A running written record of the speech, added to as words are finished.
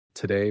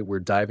Today, we're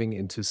diving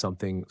into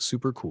something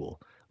super cool,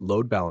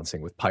 load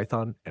balancing with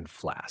Python and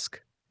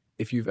Flask.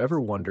 If you've ever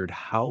wondered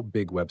how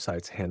big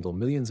websites handle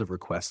millions of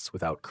requests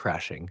without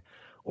crashing,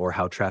 or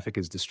how traffic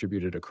is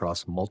distributed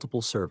across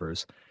multiple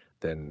servers,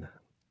 then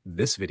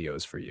this video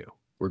is for you.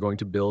 We're going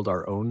to build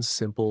our own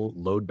simple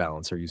load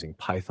balancer using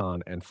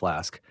Python and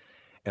Flask,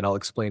 and I'll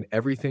explain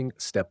everything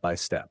step by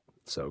step.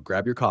 So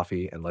grab your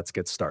coffee and let's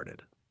get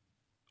started.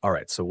 All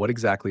right, so what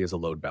exactly is a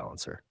load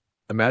balancer?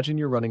 Imagine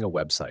you're running a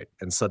website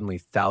and suddenly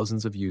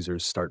thousands of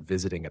users start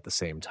visiting at the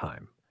same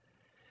time.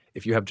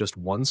 If you have just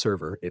one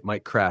server, it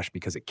might crash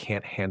because it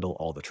can't handle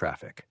all the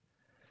traffic.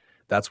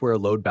 That's where a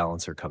load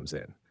balancer comes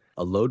in.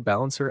 A load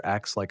balancer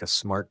acts like a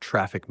smart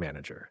traffic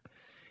manager.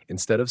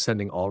 Instead of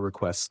sending all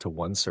requests to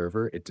one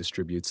server, it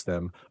distributes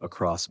them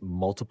across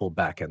multiple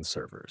backend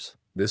servers.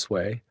 This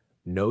way,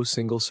 no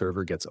single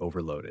server gets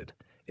overloaded.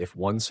 If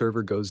one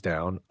server goes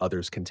down,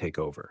 others can take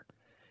over.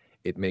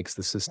 It makes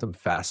the system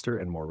faster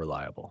and more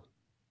reliable.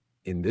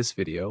 In this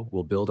video,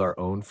 we'll build our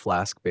own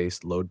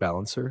Flask-based load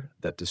balancer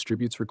that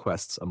distributes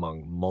requests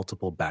among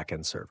multiple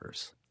backend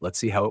servers. Let's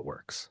see how it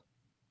works.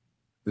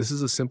 This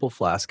is a simple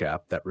Flask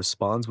app that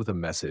responds with a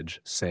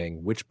message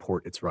saying which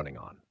port it's running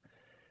on.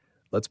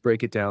 Let's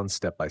break it down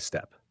step by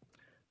step.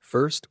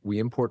 First, we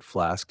import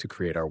Flask to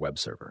create our web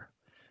server.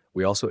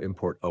 We also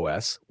import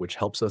OS, which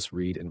helps us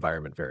read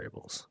environment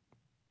variables.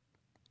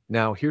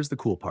 Now, here's the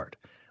cool part.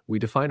 We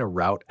define a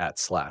route @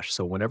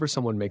 so whenever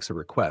someone makes a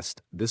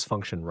request, this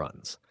function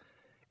runs.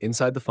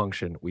 Inside the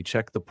function, we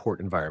check the port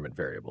environment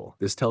variable.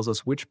 This tells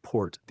us which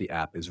port the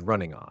app is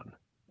running on.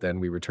 Then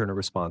we return a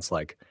response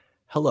like,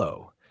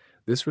 "Hello."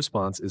 This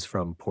response is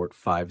from port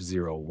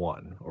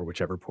 501, or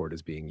whichever port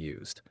is being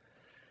used.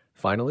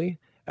 Finally,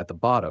 at the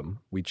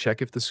bottom, we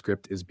check if the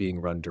script is being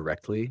run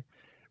directly,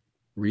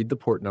 read the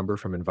port number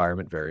from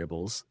environment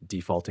variables,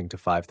 defaulting to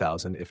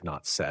 5000 if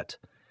not set,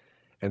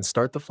 and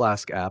start the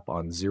Flask app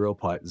on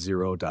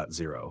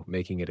 0.0.0,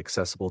 making it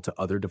accessible to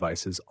other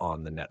devices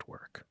on the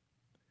network.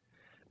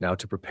 Now,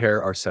 to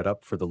prepare our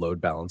setup for the load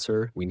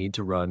balancer, we need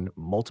to run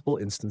multiple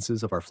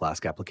instances of our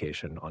Flask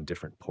application on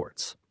different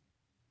ports.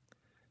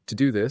 To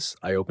do this,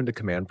 I opened a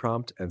command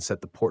prompt and set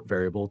the port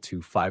variable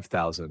to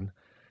 5000,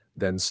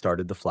 then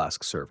started the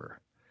Flask server.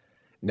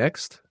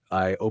 Next,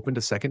 I opened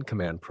a second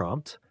command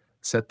prompt,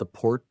 set the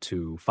port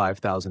to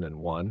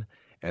 5001,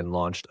 and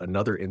launched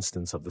another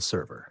instance of the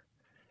server.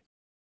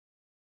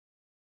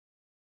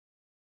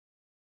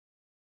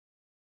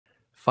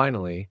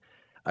 Finally,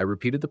 I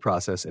repeated the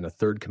process in a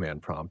third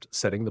command prompt,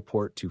 setting the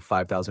port to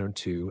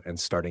 5002 and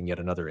starting yet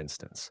another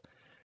instance.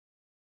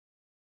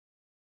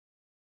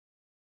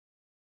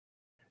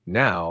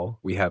 Now,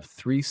 we have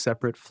 3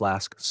 separate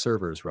Flask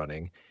servers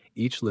running,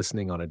 each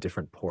listening on a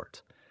different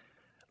port.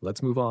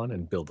 Let's move on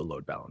and build the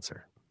load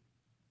balancer.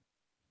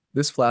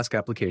 This Flask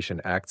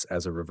application acts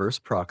as a reverse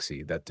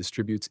proxy that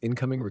distributes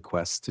incoming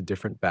requests to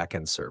different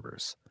backend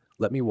servers.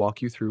 Let me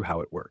walk you through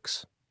how it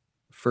works.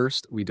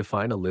 First, we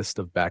define a list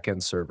of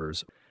backend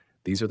servers.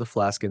 These are the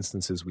Flask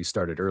instances we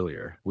started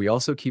earlier. We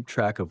also keep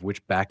track of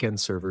which backend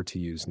server to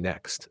use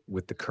next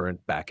with the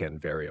current backend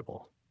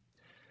variable.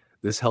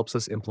 This helps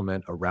us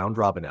implement a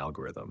round-robin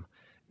algorithm,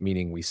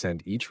 meaning we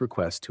send each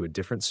request to a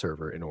different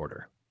server in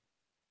order.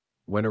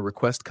 When a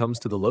request comes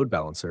to the load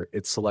balancer,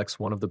 it selects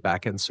one of the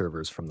backend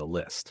servers from the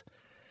list.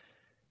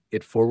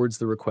 It forwards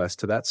the request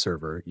to that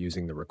server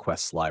using the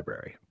requests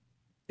library.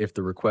 If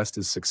the request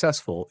is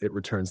successful, it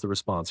returns the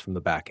response from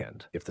the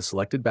backend. If the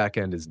selected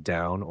backend is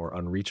down or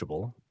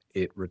unreachable,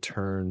 it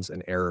returns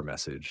an error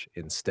message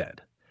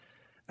instead.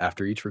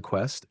 After each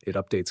request, it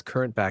updates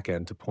current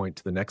backend to point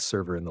to the next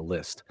server in the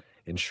list,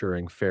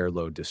 ensuring fair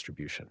load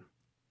distribution.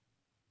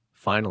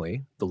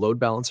 Finally, the load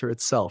balancer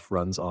itself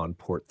runs on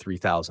port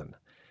 3000,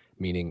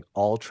 meaning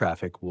all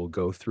traffic will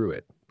go through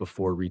it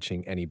before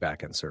reaching any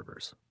backend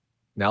servers.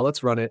 Now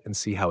let's run it and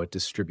see how it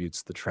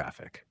distributes the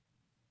traffic.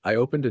 I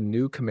opened a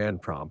new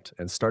command prompt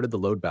and started the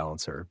load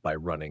balancer by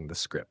running the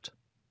script.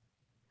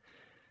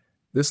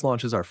 This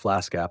launches our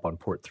Flask app on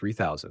port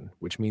 3000,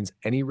 which means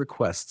any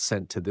requests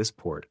sent to this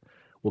port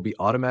will be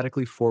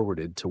automatically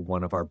forwarded to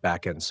one of our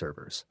backend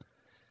servers.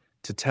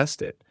 To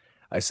test it,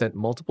 I sent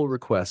multiple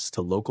requests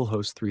to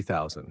localhost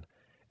 3000,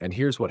 and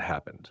here's what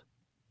happened.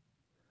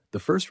 The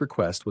first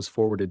request was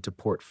forwarded to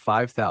port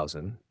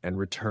 5000 and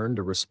returned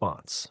a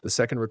response. The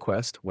second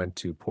request went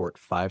to port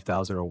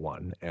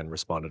 5001 and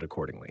responded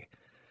accordingly.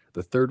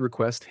 The third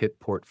request hit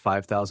port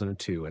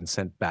 5002 and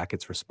sent back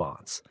its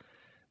response.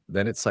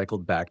 Then it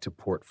cycled back to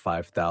port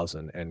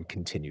 5000 and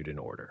continued in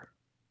order.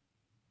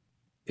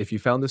 If you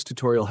found this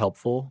tutorial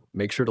helpful,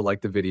 make sure to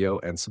like the video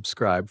and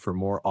subscribe for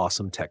more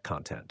awesome tech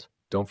content.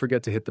 Don't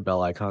forget to hit the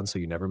bell icon so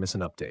you never miss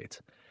an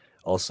update.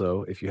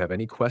 Also, if you have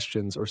any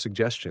questions or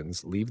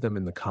suggestions, leave them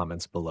in the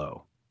comments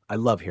below. I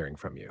love hearing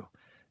from you.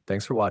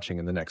 Thanks for watching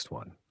in the next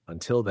one.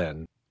 Until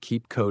then,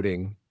 keep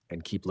coding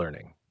and keep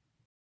learning.